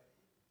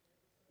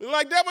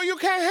 Like, devil, you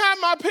can't have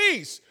my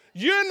peace.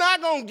 You're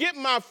not going to get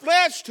my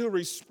flesh to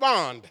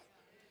respond.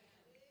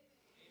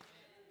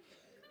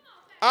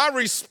 I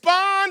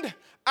respond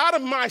out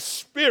of my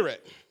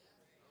spirit.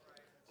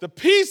 The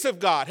peace of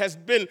God has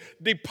been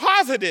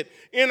deposited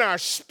in our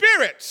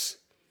spirits.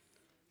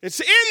 It's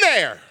in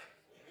there.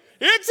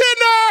 It's in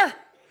there.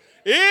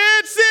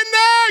 It's in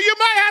there. You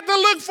might have to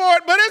look for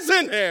it, but it's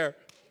in there.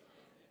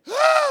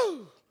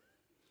 Woo.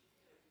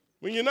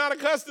 When you're not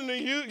accustomed to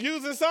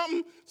using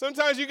something,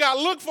 sometimes you got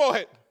to look for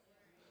it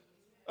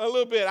a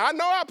little bit. I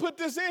know I put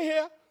this in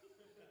here.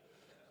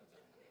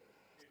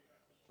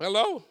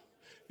 Hello?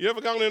 You ever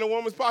gone in a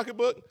woman's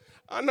pocketbook?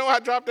 I know I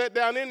dropped that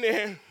down in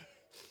there.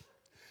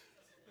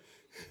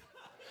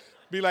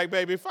 Be like,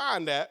 baby,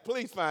 find that.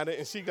 Please find it.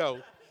 And she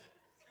go.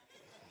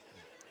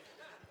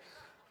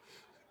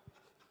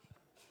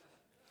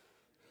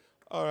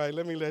 All right,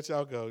 let me let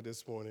y'all go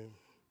this morning.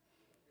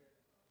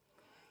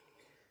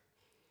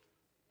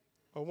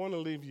 I want to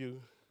leave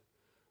you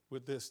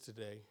with this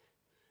today.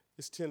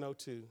 It's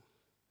 10:02.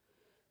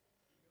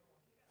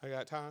 I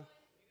got time?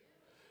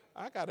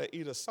 I got to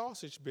eat a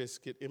sausage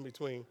biscuit in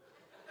between.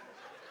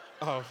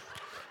 Oh,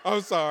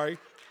 I'm sorry.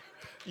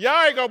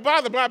 Y'all ain't going to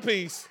bother my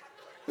peace.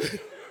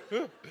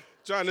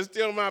 Trying to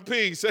steal my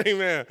peace.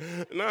 Amen.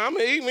 No, I'm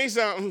going to eat me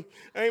something.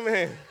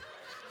 Amen.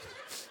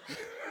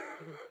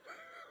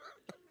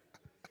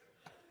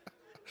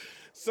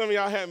 Some of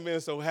y'all haven't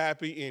been so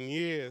happy in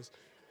years.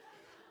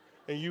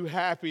 And you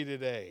happy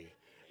today.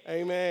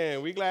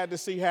 Amen. We glad to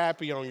see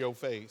happy on your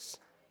face.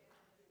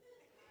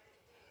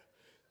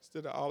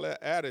 Instead of all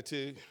that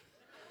attitude.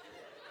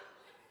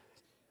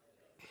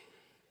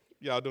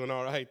 Y'all doing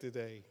all right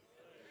today?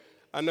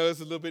 I know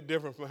it's a little bit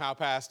different from how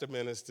pastor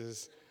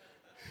ministers.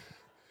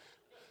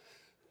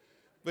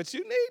 But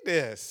you need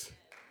this.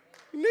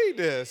 You need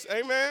this.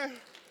 Amen.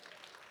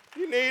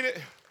 You need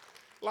it.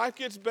 Life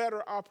gets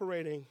better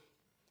operating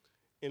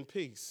in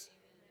peace.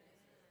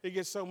 It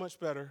gets so much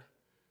better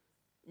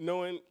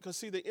knowing, because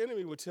see, the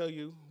enemy will tell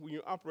you when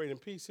you operate in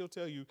peace, he'll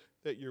tell you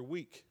that you're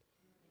weak.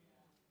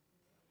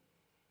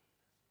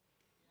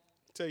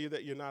 Tell you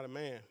that you're not a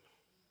man.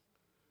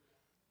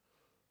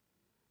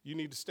 You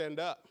need to stand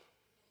up.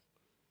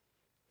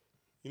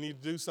 You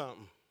need to do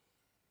something.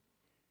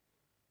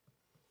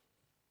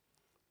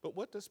 But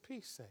what does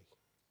peace say?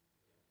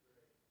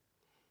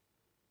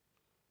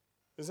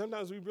 And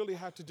sometimes we really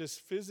have to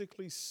just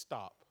physically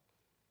stop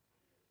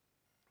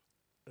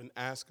and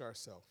ask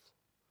ourselves,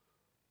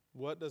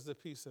 what does the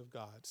peace of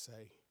God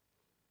say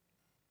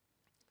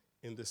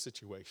in this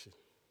situation?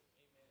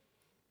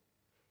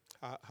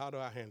 How do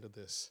I handle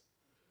this?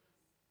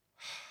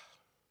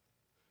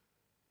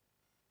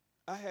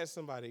 I had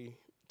somebody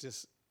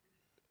just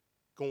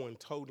going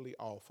totally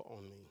off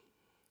on me.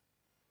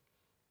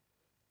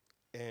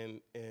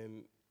 And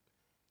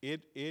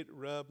it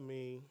rubbed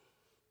me,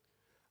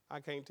 I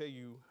can't tell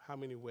you how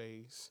many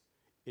ways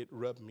it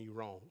rubbed me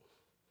wrong.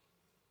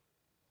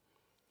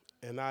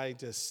 And I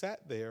just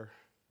sat there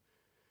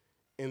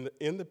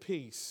in the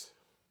peace.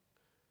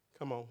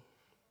 Come on.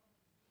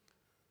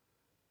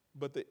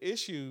 But the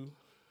issue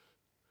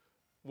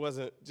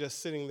wasn't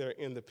just sitting there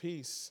in the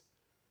peace.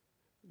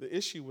 The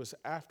issue was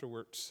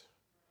afterwards,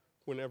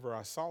 whenever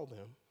I saw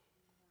them.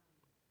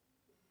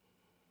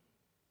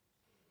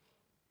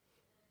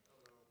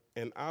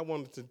 And I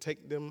wanted to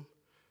take them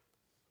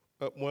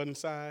up one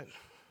side,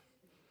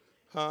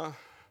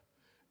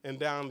 and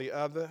down the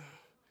other.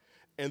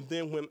 And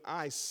then when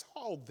I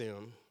saw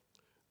them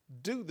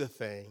do the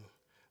thing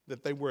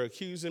that they were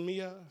accusing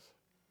me of,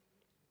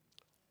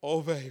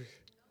 oh, baby.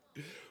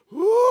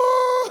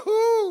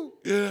 Woo-hoo.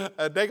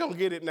 They going to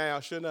get it now,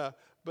 sure enough.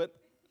 But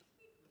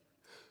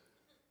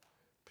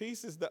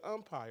peace is the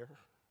umpire.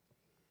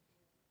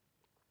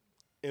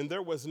 And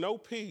there was no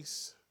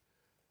peace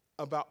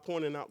about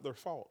pointing out their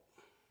fault.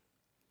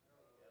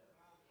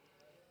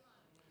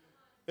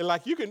 And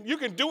like you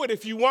can do it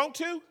if you want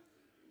to,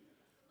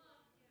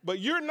 but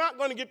you're not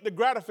going to get the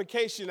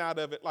gratification out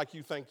of it like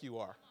you think you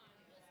are.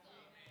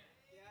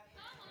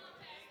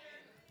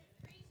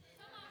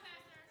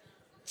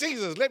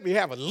 Jesus, let me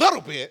have a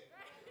little bit.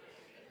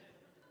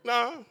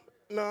 No.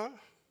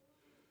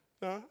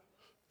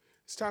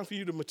 It's time for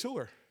you to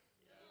mature.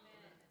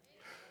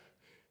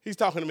 He's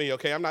talking to me,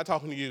 okay? I'm not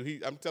talking to you.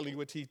 I'm telling you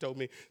what he told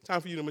me. It's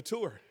time for you to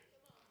mature.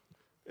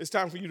 It's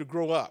time for you to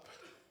grow up.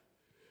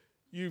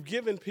 You've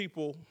given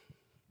people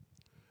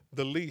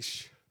the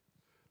leash,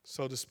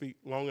 so to speak,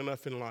 long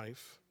enough in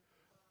life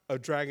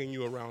of dragging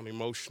you around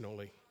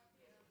emotionally.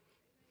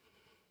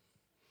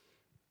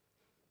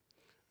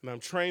 And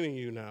I'm training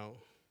you now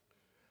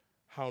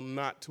how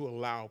not to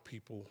allow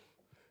people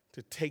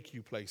to take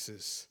you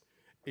places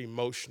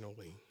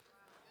emotionally.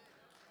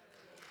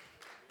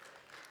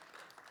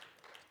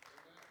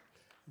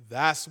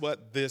 That's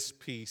what this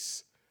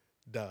peace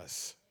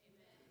does.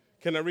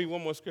 Can I read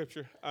one more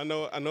scripture? I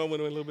know I'm going to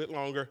go a little bit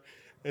longer,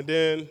 and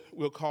then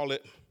we'll call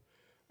it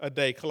a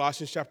day.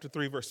 Colossians chapter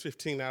 3, verse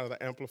 15 out of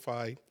the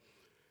Amplified.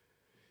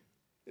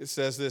 It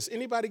says this.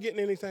 Anybody getting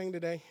anything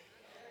today?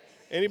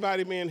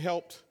 Anybody being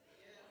helped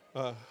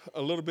a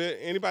little bit?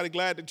 Anybody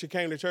glad that you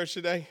came to church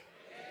today?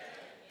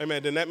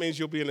 Amen. Then that means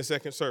you'll be in the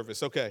second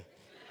service. Okay.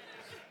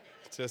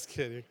 Just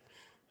kidding.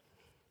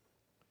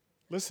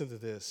 Listen to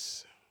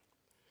this.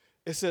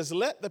 It says,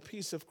 let the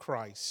peace of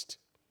Christ,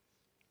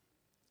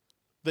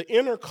 the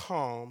inner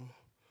calm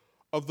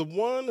of the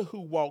one who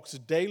walks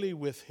daily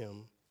with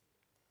him,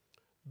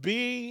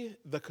 be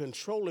the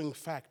controlling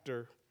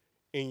factor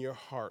in your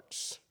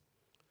hearts,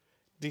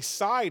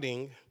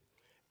 deciding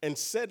and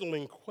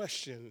settling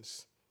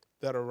questions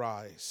that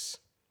arise.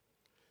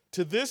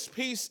 To this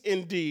peace,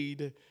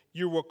 indeed,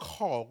 you were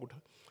called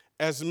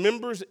as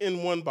members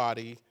in one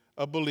body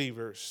of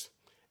believers,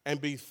 and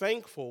be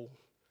thankful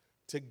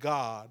to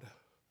God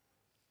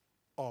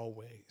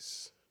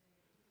always.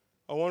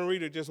 I want to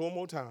read it just one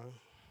more time.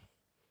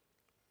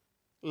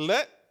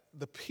 Let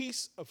the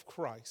peace of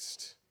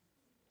Christ,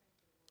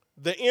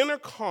 the inner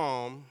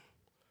calm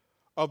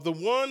of the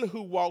one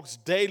who walks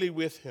daily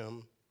with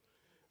him,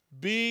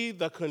 be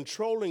the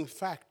controlling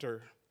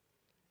factor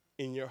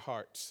in your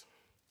hearts.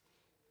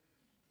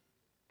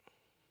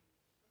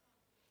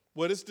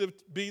 What is to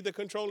be the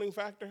controlling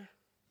factor?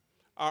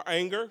 Our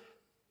anger,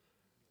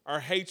 our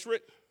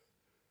hatred,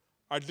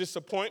 our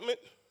disappointment,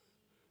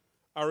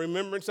 our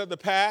remembrance of the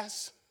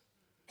past.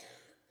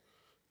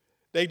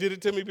 They did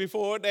it to me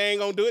before. They ain't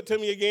going to do it to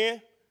me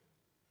again.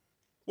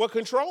 What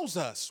controls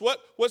us?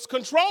 What's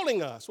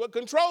controlling us? What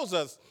controls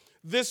us?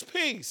 This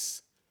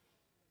peace.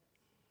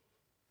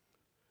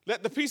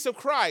 Let the peace of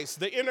Christ,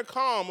 the inner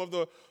calm of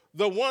the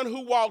one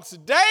who walks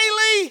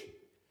daily.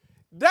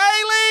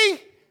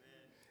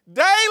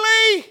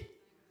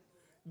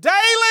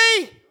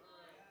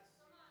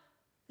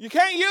 You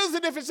can't use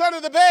it if it's under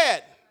the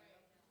bed.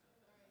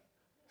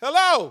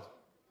 Hello.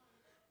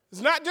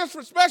 It's not just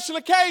for special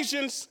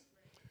occasions.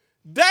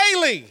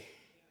 Daily.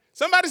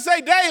 Somebody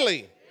say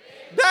daily.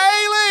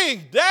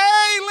 Daily.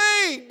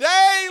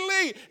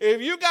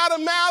 If you got a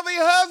mouthy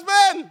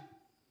husband,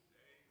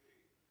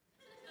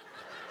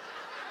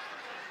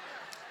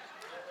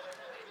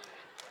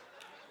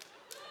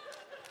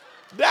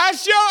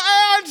 that's your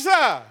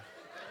answer.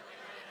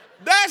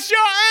 That's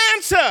your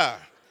answer.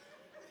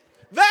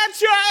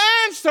 That's your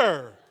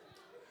answer.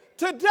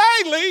 To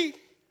daily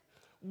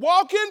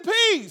walk in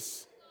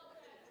peace.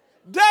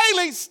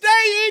 Daily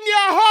stay in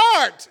your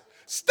heart.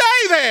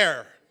 Stay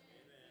there.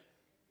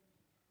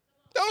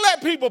 Don't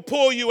let people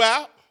pull you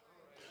out.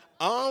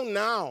 Oh,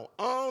 no.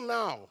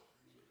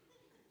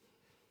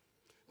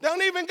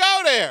 Don't even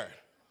go there.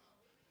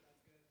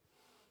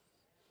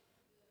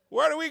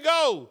 Where do we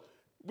go?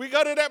 We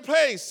go to that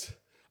place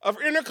of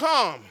inner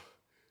calm.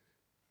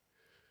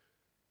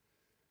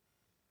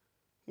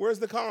 Where's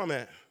the calm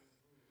at?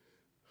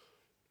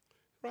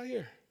 Right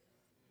here.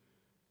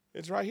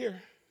 It's right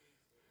here.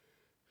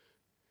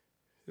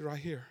 It's right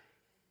here.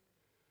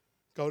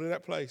 Go to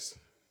that place.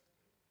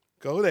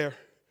 Go there.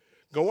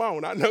 Go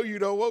on. I know you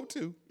don't want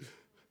to.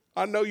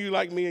 I know you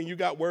like me and you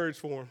got words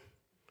for them.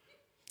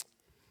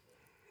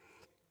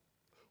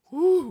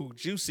 Woo,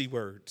 juicy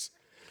words.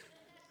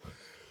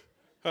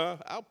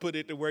 I'll put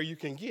it to where you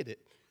can get it.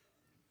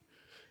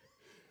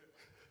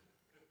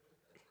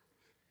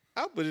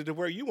 I'll put it to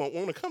where you won't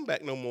want to come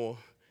back no more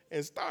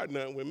and start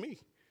nothing with me.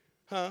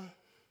 Huh?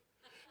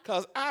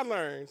 Because I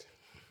learned,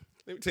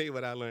 let me tell you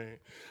what I learned.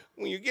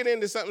 When you get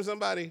into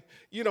somebody,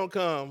 you don't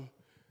come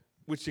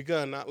with your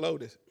gun not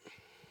loaded.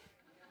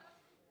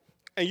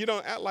 And you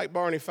don't act like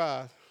Barney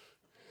Five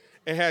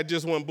and had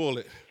just one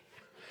bullet.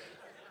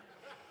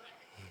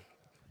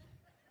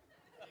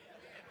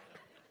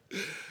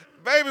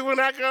 Baby, when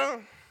I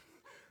come,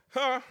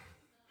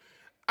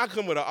 I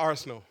come with an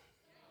arsenal.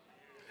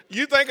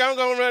 You think I'm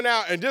going to run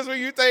out, and just when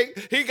you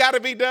think he got to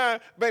be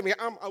done, baby,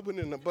 I'm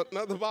opening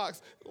another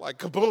box like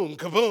kaboom,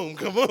 kaboom,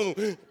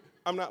 kaboom.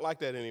 I'm not like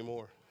that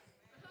anymore.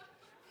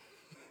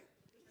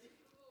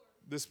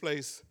 This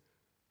place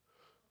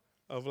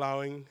of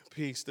allowing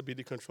peace to be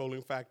the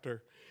controlling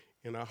factor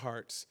in our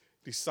hearts,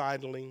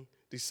 deciding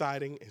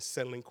and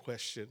settling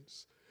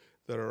questions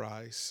that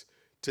arise.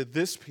 To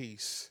this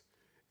peace,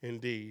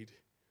 indeed,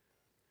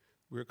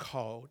 we're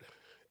called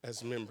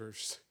as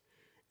members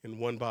in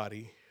one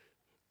body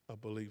of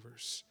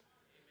believers.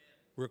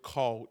 We're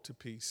called to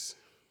peace.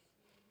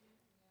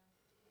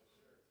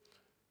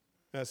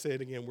 I say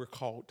it again, we're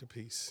called to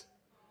peace.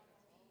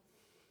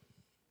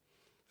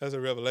 That's a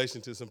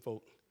revelation to some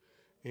folk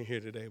in here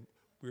today.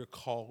 We're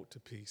called to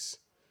peace.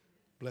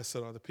 Blessed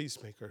are the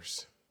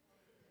peacemakers.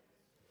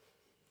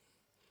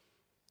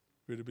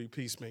 We're to be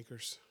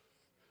peacemakers.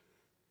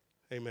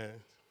 Amen.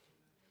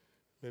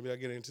 Maybe I'll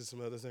get into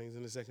some other things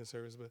in the second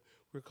service, but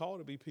we're called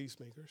to be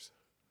peacemakers.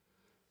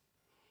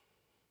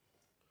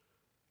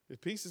 If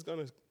peace is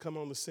going to come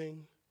on the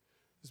scene,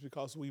 it's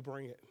because we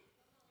bring it.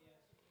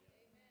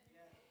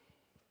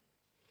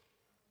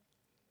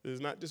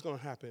 It's not just going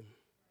to happen.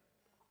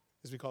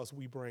 It's because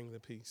we bring the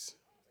peace.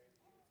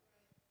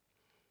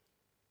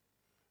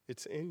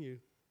 It's in you.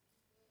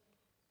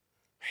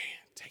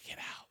 Man, take it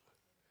out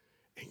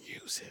and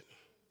use it.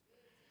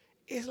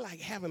 It's like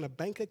having a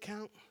bank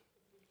account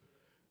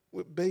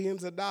with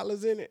billions of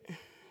dollars in it.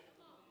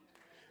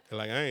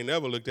 Like, I ain't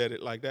never looked at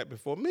it like that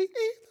before. Me either.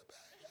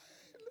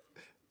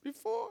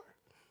 Before.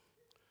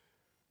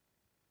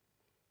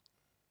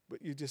 But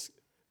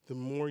the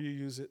more you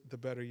use it, the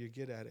better you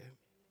get at it.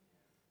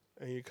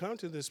 And you come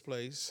to this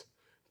place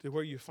to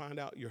where you find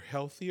out you're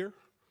healthier,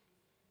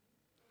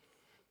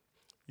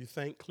 you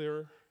think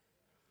clearer,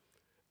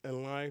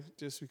 and life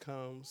just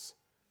becomes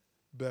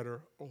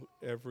better on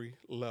every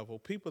level.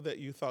 People that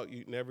you thought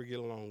you'd never get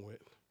along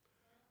with.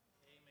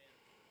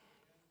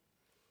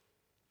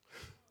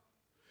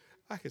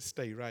 I could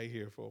stay right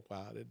here for a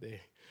while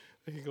today.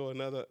 I could go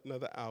another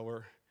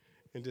hour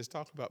and just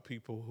talk about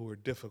people who are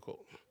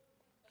difficult.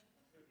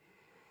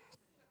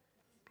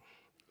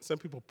 Some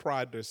people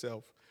pride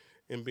themselves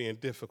in being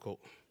difficult,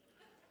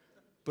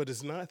 but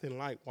it's nothing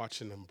like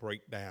watching them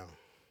break down.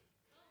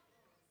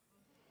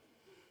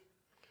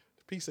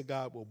 The peace of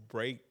God will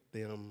break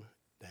them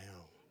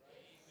down.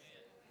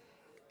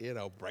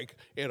 It'll break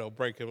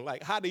them.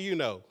 Like, how do you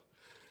know?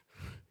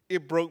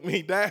 It broke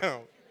me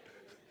down.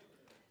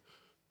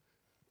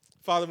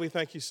 Father, we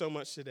thank you so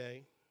much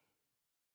today